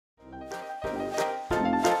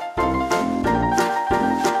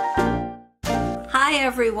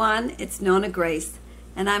everyone, it's Nona Grace,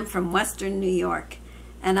 and I'm from Western New York,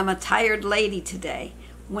 and I'm a tired lady today.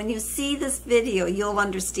 When you see this video, you'll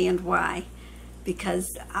understand why,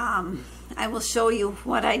 because I will show you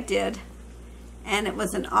what I did, and it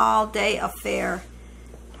was an all-day affair.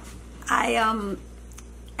 I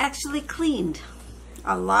actually cleaned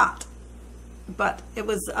a lot, but it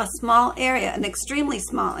was a small area, an extremely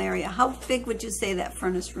small area. How big would you say that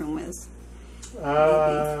furnace room is?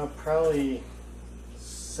 Probably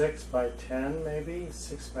 6 by 10, maybe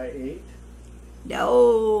 6 by 8.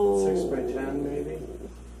 No. 6 by 10, maybe.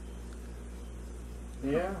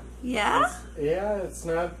 Yeah. Yeah. It's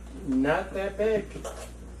not that big.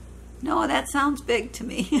 No, that sounds big to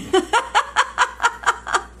me.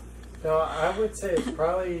 No, I would say it's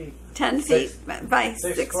probably 10 feet by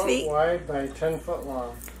 6 foot feet wide by 10 foot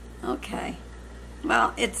long. Okay.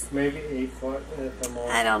 Well, it's maybe 8 foot at the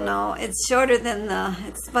most. I don't know. It's shorter than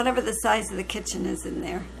it's whatever the size of the kitchen is in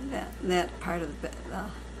there. That part of the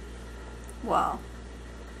wall.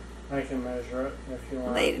 I can measure it if you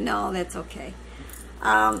want. No, that's okay.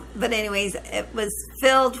 But anyways, it was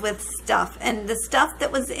filled with stuff, and the stuff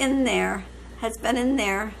that was in there has been in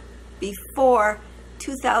there before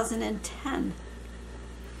 2010.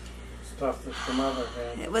 Stuff that your mother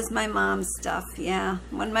had. It was my mom's stuff, yeah.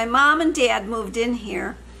 When my mom and dad moved in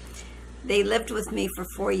here, they lived with me for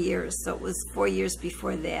 4 years, so it was 4 years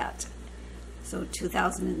before that. So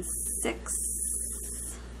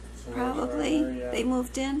 2006, probably, they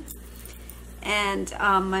moved in. And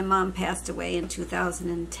my mom passed away in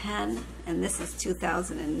 2010, and this is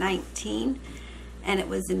 2019. And it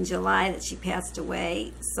was in July that she passed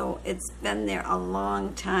away, so it's been there a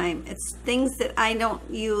long time. It's things that I don't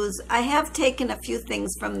use. I have taken a few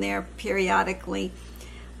things from there periodically,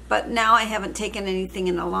 but now I haven't taken anything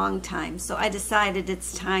in a long time, so I decided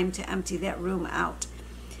it's time to empty that room out.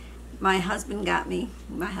 My husband got me,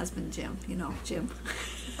 my husband Jim, you know, Jim.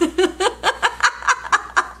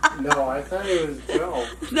 No, I thought it was Joe.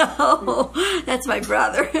 No, that's my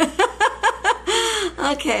brother.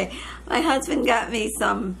 Okay, my husband got me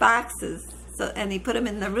some boxes, and he put them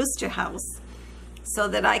in the rooster house so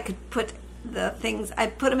that I could put the things. I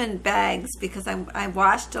put them in bags because I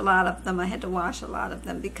washed a lot of them. I had to wash a lot of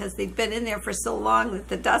them because they'd been in there for so long that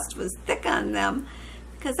the dust was thick on them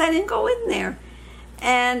because I didn't go in there.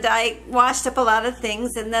 And I washed up a lot of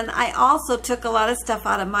things, and then I also took a lot of stuff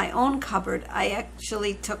out of my own cupboard. I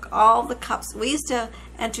actually took all the cups. We used to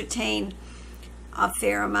entertain a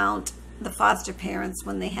fair amount, the foster parents,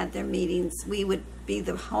 when they had their meetings. We would be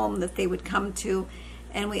the home that they would come to,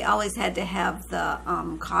 and we always had to have the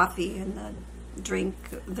coffee and the drink,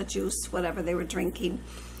 the juice, whatever they were drinking.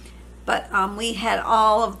 But we had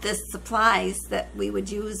all of this supplies that we would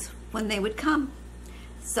use when they would come.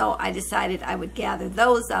 So I decided I would gather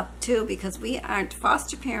those up too, because we aren't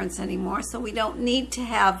foster parents anymore, so we don't need to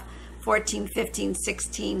have 14, 15,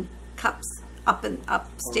 16 cups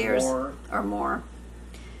upstairs or more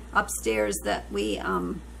upstairs that we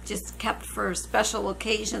just kept for special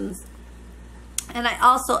occasions. And I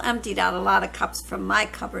also emptied out a lot of cups from my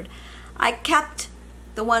cupboard. I kept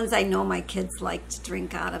the ones I know my kids like to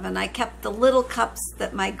drink out of, and I kept the little cups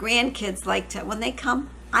that my grandkids like to, when they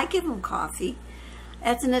come, I give them coffee.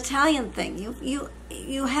 It's an Italian thing.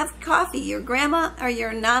 You have coffee. Your grandma or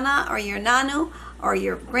your nana or your nanu or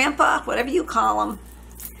your grandpa, whatever you call them,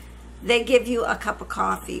 they give you a cup of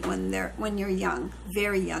coffee when you're young,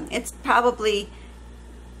 very young. It's probably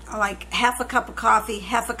like half a cup of coffee,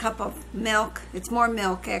 half a cup of milk. It's more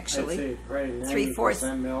milk actually. I'd say probably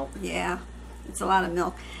 3/4 milk. Yeah, it's a lot of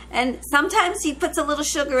milk. And sometimes he puts a little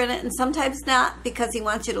sugar in it, and sometimes not, because he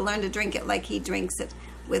wants you to learn to drink it like he drinks it,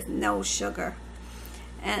 with no sugar.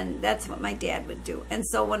 And that's what my dad would do. And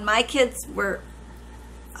so when my kids were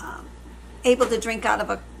able to drink out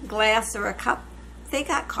of a glass or a cup, they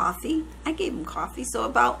got coffee. I gave them coffee. So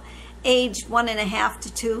about age 1.5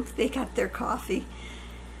 to 2, they got their coffee.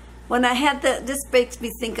 When I had this makes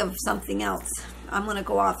me think of something else. I'm going to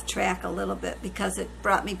go off track a little bit because it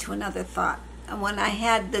brought me to another thought. And when I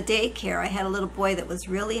had the daycare, I had a little boy that was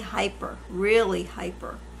really hyper.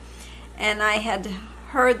 And I had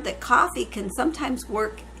heard that coffee can sometimes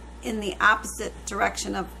work in the opposite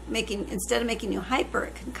direction of instead of making you hyper,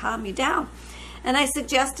 it can calm you down. And I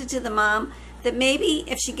suggested to the mom that maybe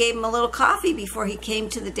if she gave him a little coffee before he came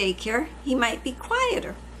to the daycare, he might be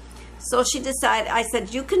quieter. So she decided, I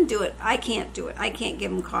said, you can do it. I can't do it. I can't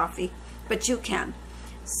give him coffee, but you can.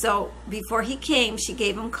 So before he came, she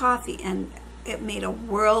gave him coffee, and it made a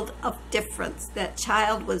world of difference. That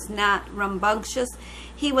child was not rambunctious.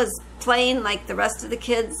 He was playing like the rest of the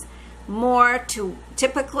kids, more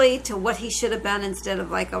typically to what he should have been, instead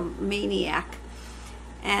of like a maniac.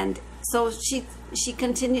 And so she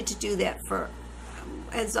continued to do that for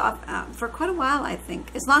quite a while, I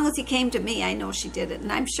think. As long as he came to me, I know she did it.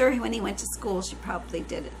 And I'm sure when he went to school, she probably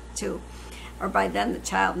did it too. Or by then the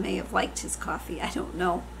child may have liked his coffee. I don't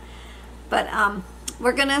know. But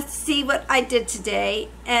we're going to see what I did today.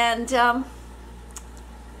 And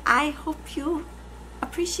I hope you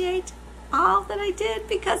appreciate all that I did,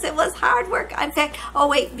 because it was hard work. In fact, oh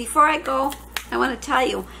wait, before I go, I want to tell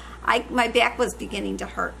you, my back was beginning to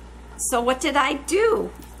hurt. So what did I do?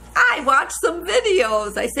 I watched some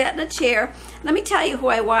videos. I sat in a chair. Let me tell you who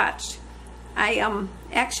I watched. I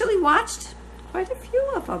actually watched quite a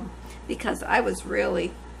few of them because I was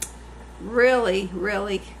really, really,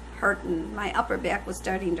 really hurting. My upper back was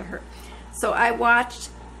starting to hurt. So I watched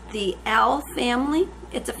the L family.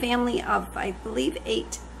 It's a family of, I believe,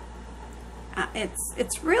 8.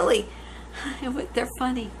 It's really, they're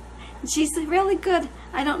funny. She's really good.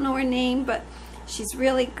 I don't know her name, but she's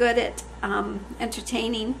really good at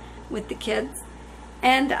entertaining with the kids.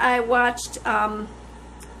 And I watched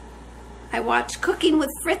Cooking with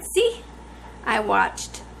Fritzi. I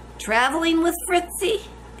watched Traveling with Fritzi,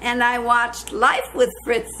 and I watched Life with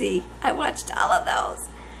Fritzi. I watched all of those.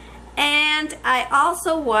 And I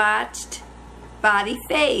also watched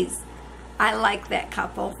BodyPhases. I like that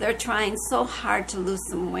couple. They're trying so hard to lose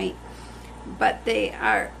some weight. But they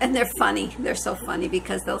are, and they're funny. They're so funny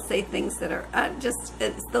because they'll say things that are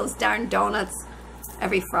it's those darn donuts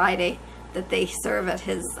every Friday that they serve at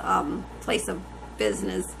his place of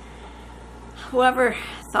business. Whoever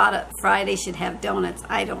thought Friday should have donuts,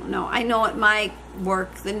 I don't know. I know at my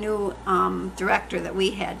work, the new director that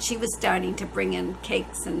we had, she was starting to bring in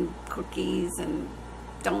cakes and cookies and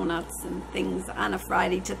donuts and things on a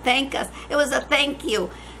Friday to thank us. It was a thank you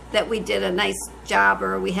that we did a nice job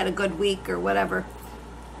or we had a good week or whatever.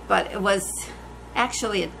 But it was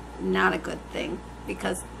actually not a good thing,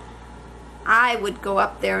 because I would go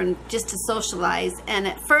up there and just to socialize, and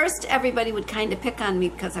at first everybody would kind of pick on me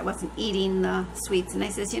because I wasn't eating the sweets, and I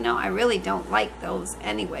says, you know, I really don't like those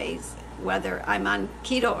anyways, whether I'm on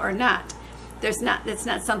keto or not. It's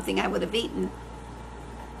not something I would have eaten.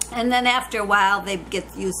 And then after a while they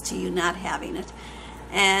get used to you not having it,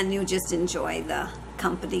 and you just enjoy the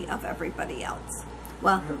company of everybody else.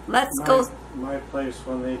 Well, let's go. My place,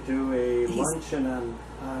 when they do a luncheon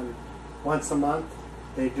on once a month,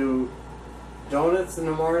 they do donuts in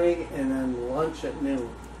the morning and then lunch at noon.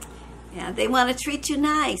 Yeah, they want to treat you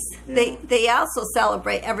nice. Yeah. They also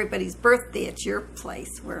celebrate everybody's birthday at your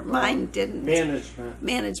place, where mine didn't.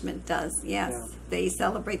 Management does, yes. Yeah. They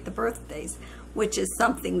celebrate the birthdays, which is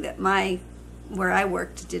something that where I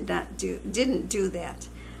worked didn't do that.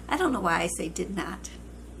 I don't know why I say did not.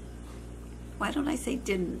 Why don't I say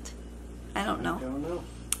didn't? I don't know.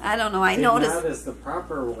 I don't know. I noticed. That is the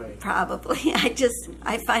proper way. Probably.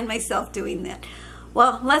 I find myself doing that.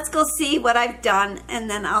 Well, let's go see what I've done, and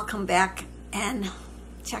then I'll come back and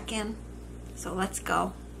check in. So let's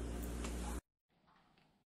go.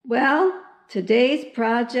 Well, today's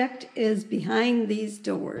project is behind these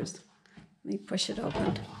doors. Let me push it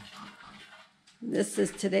open. This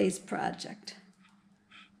is today's project.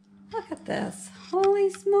 Look at this. Holy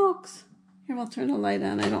smokes. Here, we'll turn the light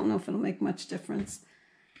on. I don't know if it'll make much difference.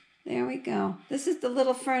 There we go. This is the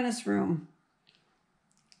little furnace room.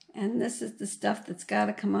 And this is the stuff that's got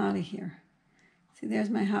to come out of here. See, there's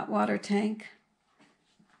my hot water tank.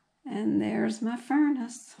 And there's my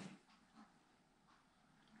furnace.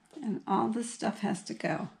 And all this stuff has to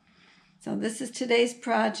go. So this is today's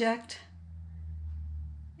project.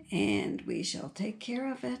 And we shall take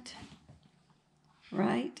care of it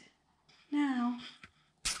right now.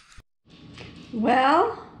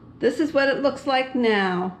 Well, this is what it looks like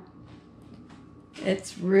now.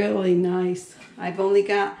 It's really nice. I've only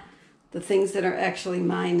got the things that are actually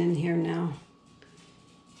mine in here now.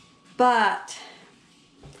 But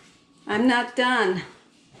I'm not done.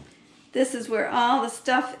 This is where all the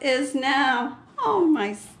stuff is now. Oh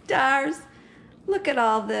my stars. Look at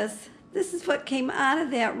all this. This is what came out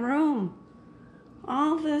of that room.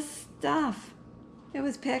 All this stuff. It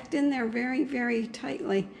was packed in there very, very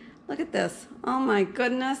tightly. Look at this. Oh my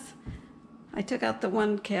goodness. I took out the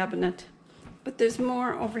one cabinet. But there's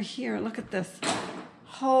more over here. Look at this.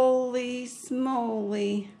 Holy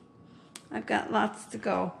smoly. I've got lots to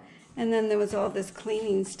go. And then there was all this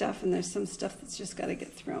cleaning stuff, and there's some stuff that's just got to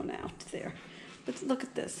get thrown out there. But look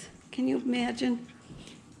at this. Can you imagine?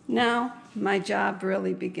 Now my job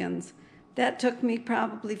really begins. That took me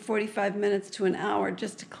probably 45 minutes to an hour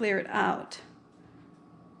just to clear it out.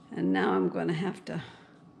 And now I'm going to have to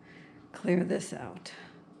clear this out.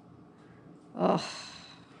 Oh,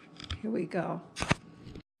 here we go.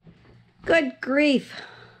 Good grief.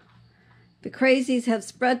 The crazies have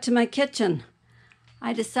spread to my kitchen.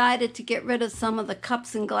 I decided to get rid of some of the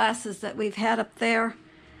cups and glasses that we've had up there.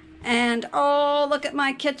 And oh, look at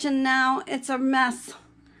my kitchen now. It's a mess.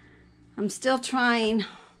 I'm still trying.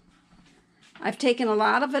 I've taken a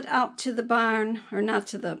lot of it out to the barn, or not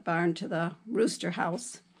to the barn, to the rooster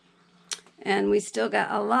house. And we still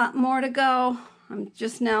got a lot more to go.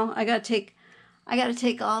 I gotta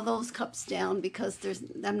take all those cups down because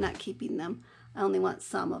I'm not keeping them. I only want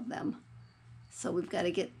some of them. So we've got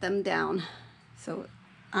to get them down. So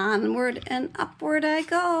onward and upward I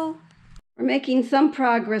go. We're making some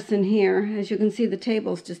progress in here. As you can see, the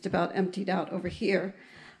table's just about emptied out over here.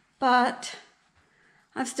 But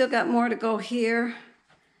I've still got more to go here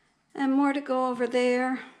and more to go over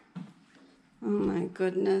there. Oh my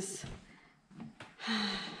goodness.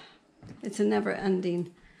 It's a never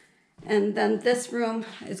ending. And then this room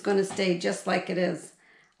is going to stay just like it is.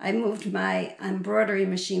 I moved my embroidery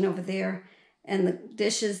machine over there, and the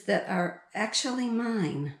dishes that are actually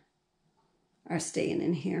mine are staying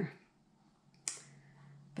in here.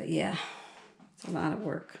 But yeah, it's a lot of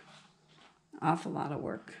work. Awful lot of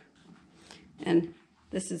work. And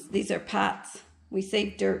these are pots. We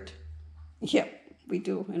save dirt. Yep, we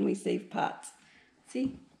do, and we save pots.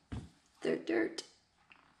 See? They're dirt.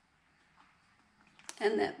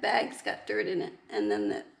 And that bag's got dirt in it. And then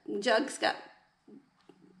the jug's got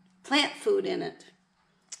plant food in it.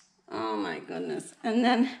 Oh my goodness. And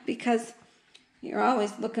then, because you're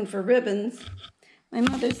always looking for ribbons, my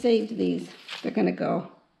mother saved these. They're going to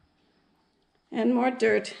go. And more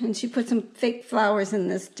dirt. And she put some fake flowers in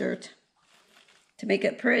this dirt to make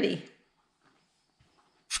it pretty.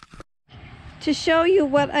 To show you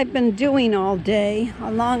what I've been doing all day,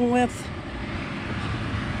 along with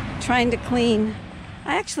trying to clean,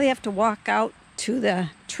 I actually have to walk out to the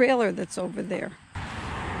trailer that's over there.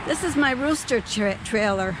 This is my rooster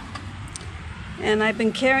trailer. And I've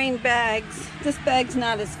been carrying bags. This bag's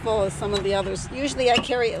not as full as some of the others. Usually I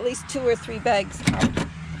carry at least 2 or 3 bags out.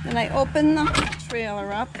 Then I open the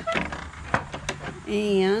trailer up.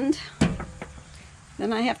 And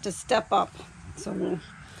then I have to step up. So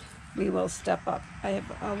we will step up. I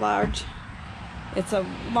have a large, it's a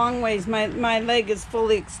long ways. My leg is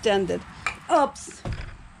fully extended. Oops.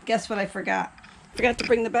 Guess what I forgot? Forgot to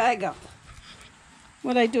bring the bag up.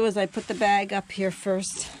 What I do is I put the bag up here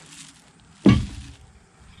first.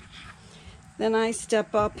 Then I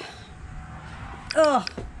step up. Ugh.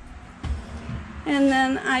 And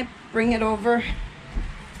then I bring it over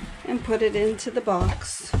and put it into the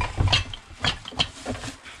box.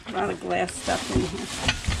 A lot of glass stuff in here.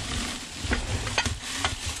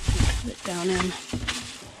 Put it down in.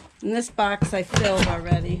 And this box I filled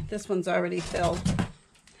already. This one's already filled.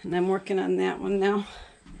 And I'm working on that one now.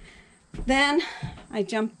 Then I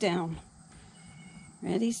jump down.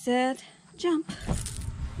 Ready, set, jump.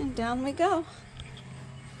 And down we go.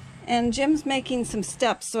 And Jim's making some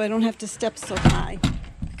steps so I don't have to step so high,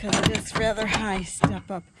 because it is rather high step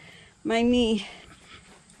up. My knee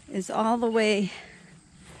is all the way,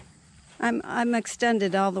 I'm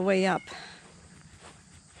extended all the way up.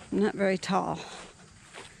 I'm not very tall.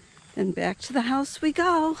 Then back to the house we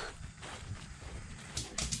go.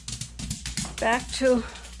 Back to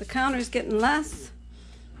the counter's getting less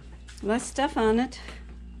stuff on it.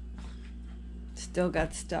 Still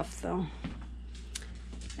got stuff though.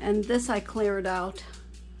 And this I cleared out.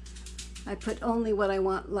 I put only what I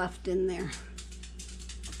want left in there.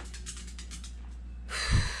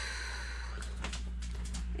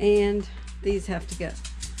 And these have to get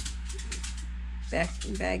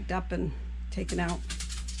bagged up and taken out.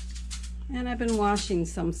 And I've been washing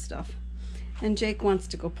some stuff. And Jake wants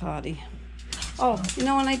to go potty. Oh, you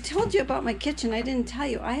know, when I told you about my kitchen, I didn't tell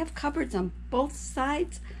you. I have cupboards on both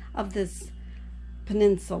sides of this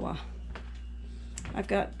peninsula. I've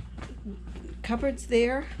got cupboards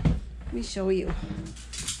there. Let me show you.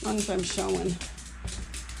 Ones I'm showing.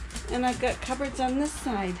 And I've got cupboards on this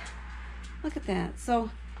side. Look at that. So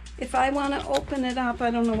if I want to open it up, I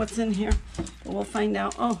don't know what's in here, but we'll find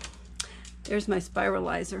out. Oh, there's my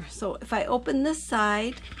spiralizer. So if I open this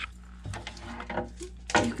side,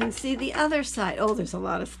 you can see the other side. Oh, there's a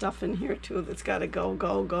lot of stuff in here too that's got to go,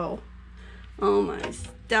 go, go. Oh my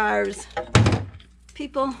stars.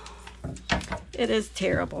 People, it is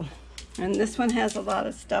terrible. And this one has a lot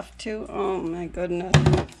of stuff too. Oh my goodness.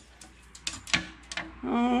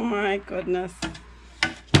 Oh my goodness.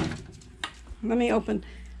 Let me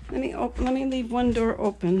leave one door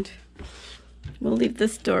opened. We'll leave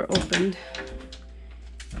this door opened.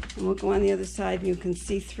 And we'll go on the other side and you can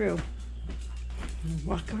see through.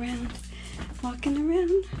 Walk around, walking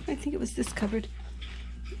around. I think it was this cupboard.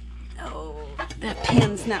 Oh, that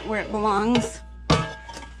pan's not where it belongs.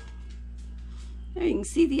 There, you can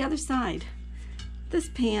see the other side. This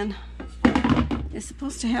pan is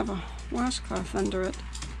supposed to have a washcloth under it.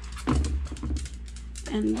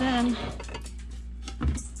 And then,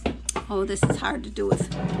 oh, this is hard to do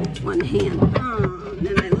with one hand. Oh, and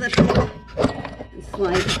then I lift it and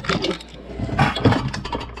slide it in. So,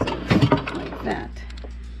 like that.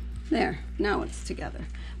 There, now it's together.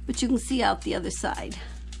 But you can see out the other side.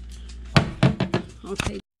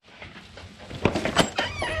 Okay.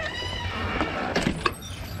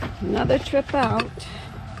 Another trip out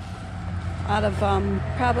of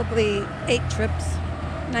probably 8 trips,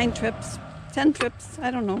 9 trips, 10 trips,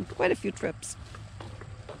 I don't know, quite a few trips.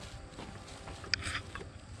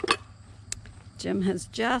 Jim has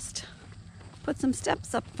just put some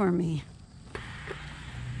steps up for me.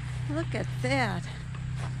 Look at that.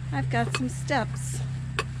 I've got some steps.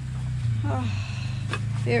 Oh,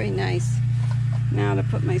 very nice. Now to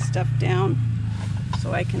put my stuff down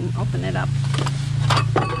so I can open it up.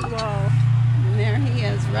 Whoa, and there he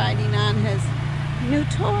is riding on his new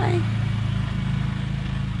toy.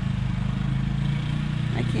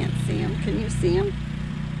 I can't see him. Can you see him?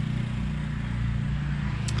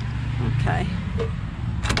 Okay.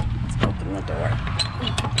 Let's open the door.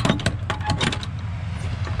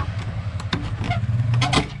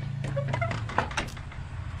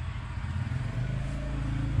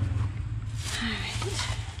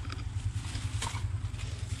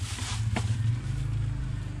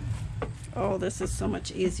 Oh, this is so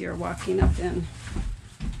much easier walking up in.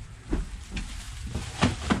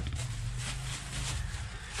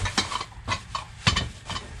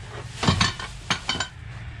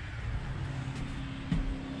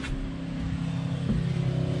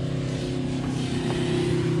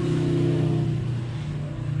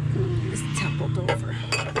 It's toppled over.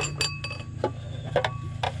 I'm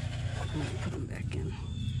gonna put them back in.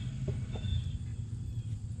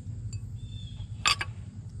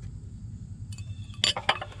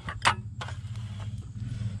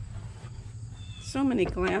 So many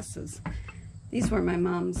glasses. These were my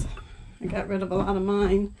mom's. I got rid of a lot of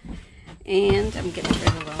mine, and I'm getting rid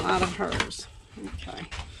of a lot of hers. Okay,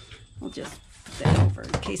 we'll just put that over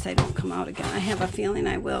in case I don't come out again. I have a feeling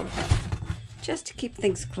I will, just to keep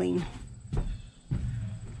things clean.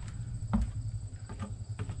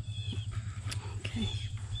 Okay.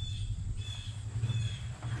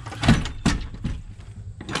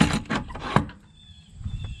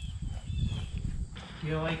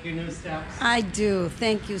 You like your new steps? I do.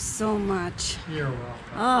 Thank you so much. You're welcome.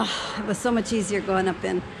 Oh, it was so much easier going up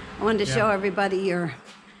in. I wanted to show everybody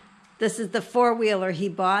this is the 4-wheeler he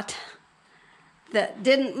bought that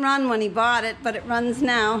didn't run when he bought it, but it runs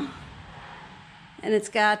now. And it's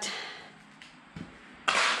got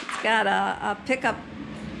a pickup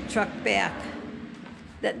truck back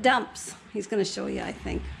that dumps. He's going to show you, I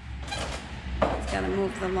think. It's got to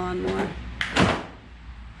move the lawnmower.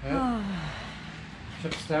 Yep. Oh.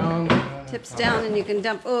 Tips down. Tips down and you can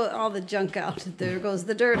dump all the junk out. There goes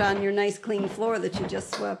the dirt on your nice clean floor that you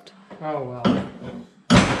just swept. Oh, well.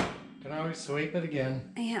 Can always sweep it again.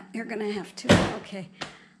 Yeah, you're going to have to. Okay.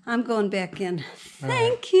 I'm going back in.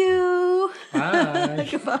 Thank you. Bye.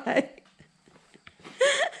 Goodbye.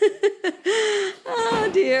 Oh,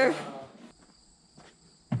 dear.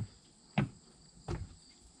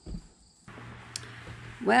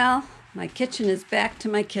 Well, my kitchen is back to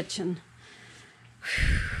my kitchen.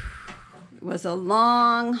 It was a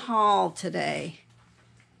long haul today.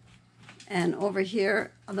 And over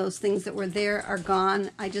here, those things that were there are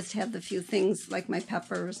gone. I just have the few things like my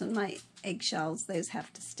peppers and my eggshells. Those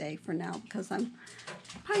have to stay for now because I'm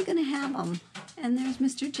probably going to have them. And there's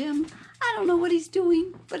Mr. Jim. I don't know what he's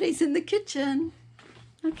doing, but he's in the kitchen.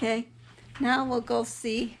 Okay, now we'll go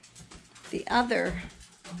see the other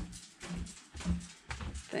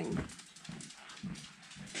thing.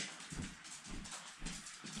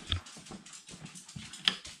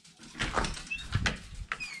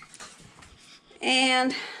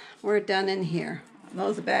 And we're done in here.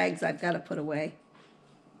 Those bags I've got to put away.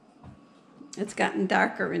 It's gotten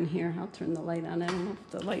darker in here. I'll turn the light on. I don't know if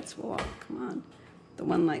the lights will all come on. The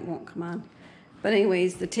one light won't come on. But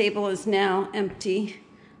anyways, the table is now empty.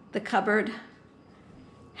 The cupboard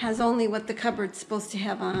has only what the cupboard's supposed to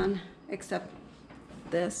have on, except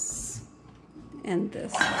this and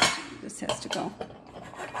this. This has to go.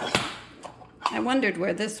 I wondered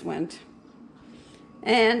where this went.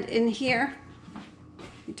 And in here,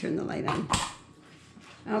 you turn the light on.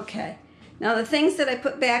 Okay. Now the things that I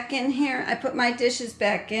put back in here, I put my dishes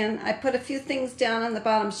back in. I put a few things down on the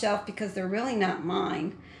bottom shelf because they're really not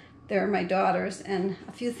mine. They're my daughter's, and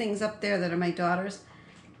a few things up there that are my daughter's.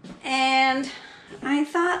 And I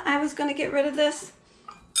thought I was going to get rid of this.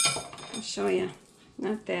 I'll show you.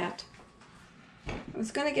 Not that. I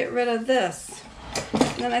was going to get rid of this.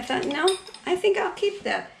 And then I thought, no, I think I'll keep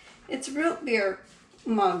that. It's a root beer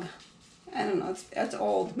mug. I don't know, it's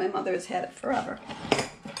old. My mother has had it forever.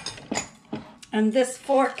 And this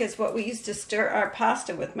fork is what we used to stir our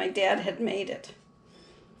pasta with. My dad had made it.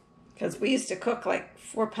 Because we used to cook like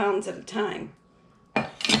 4 pounds at a time.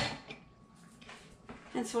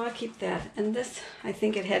 And so I'll keep that. And this, I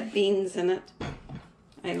think it had beans in it.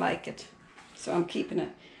 I like it. So I'm keeping it.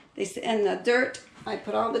 And the dirt, I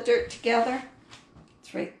put all the dirt together.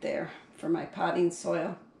 It's right there for my potting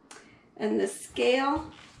soil. And the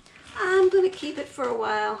scale, I'm going to keep it for a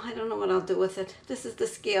while. I don't know what I'll do with it. This is the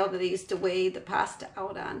scale that I used to weigh the pasta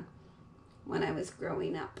out on when I was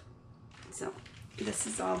growing up. So this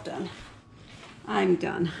is all done. I'm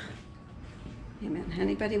done. Amen.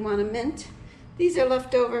 Anybody want a mint? These are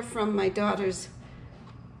left over from my daughter's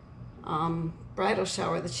bridal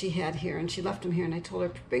shower that she had here, and she left them here, and I told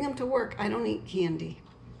her, bring them to work. I don't eat candy.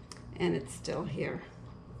 And it's still here.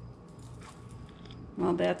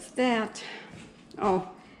 Well, that's that. Oh,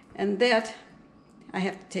 and that I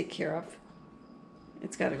have to take care of.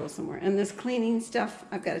 It's got to go somewhere. And this cleaning stuff,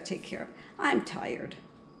 I've got to take care of. I'm tired.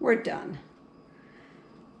 We're done.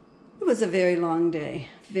 It was a very long day.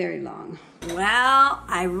 Very long. Well,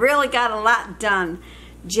 I really got a lot done.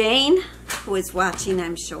 Jane, who is watching,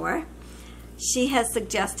 I'm sure, she has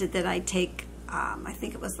suggested that I take, I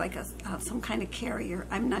think it was like some kind of carrier.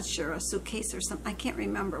 I'm not sure, a suitcase or something. I can't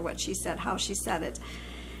remember what she said, how she said it.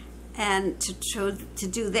 And to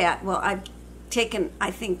do that, well, I've taken, I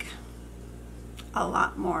think, a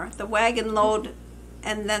lot more. The wagon load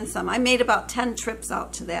and then some. I made about 10 trips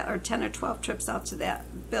out to that, or 10 or 12 trips out to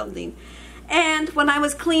that building. And when I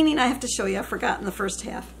was cleaning, I have to show you, I forgot in the first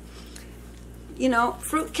half. You know,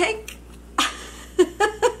 fruitcake.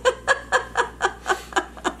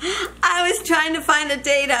 I was trying to find a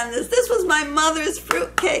date on this. This was my mother's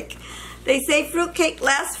fruitcake. They say fruitcake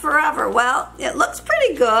lasts forever. Well, it looks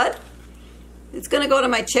pretty good. It's going to go to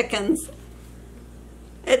my chickens.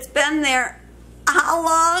 It's been there how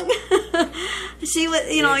long? She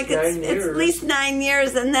was, you know, like it's at least 9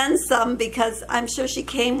 years and then some, because I'm sure she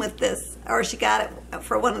came with this, or she got it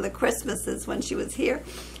for one of the Christmases when she was here.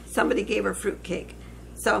 Somebody gave her fruitcake.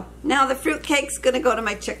 So now the fruitcake's going to go to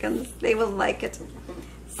my chickens. They will like it.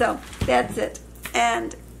 So that's it.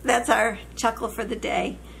 And that's our chuckle for the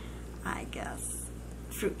day, I guess.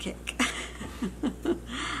 Fruitcake.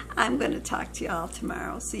 I'm going to talk to you all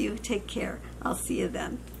tomorrow. So you take care. I'll see you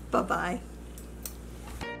then. Bye-bye.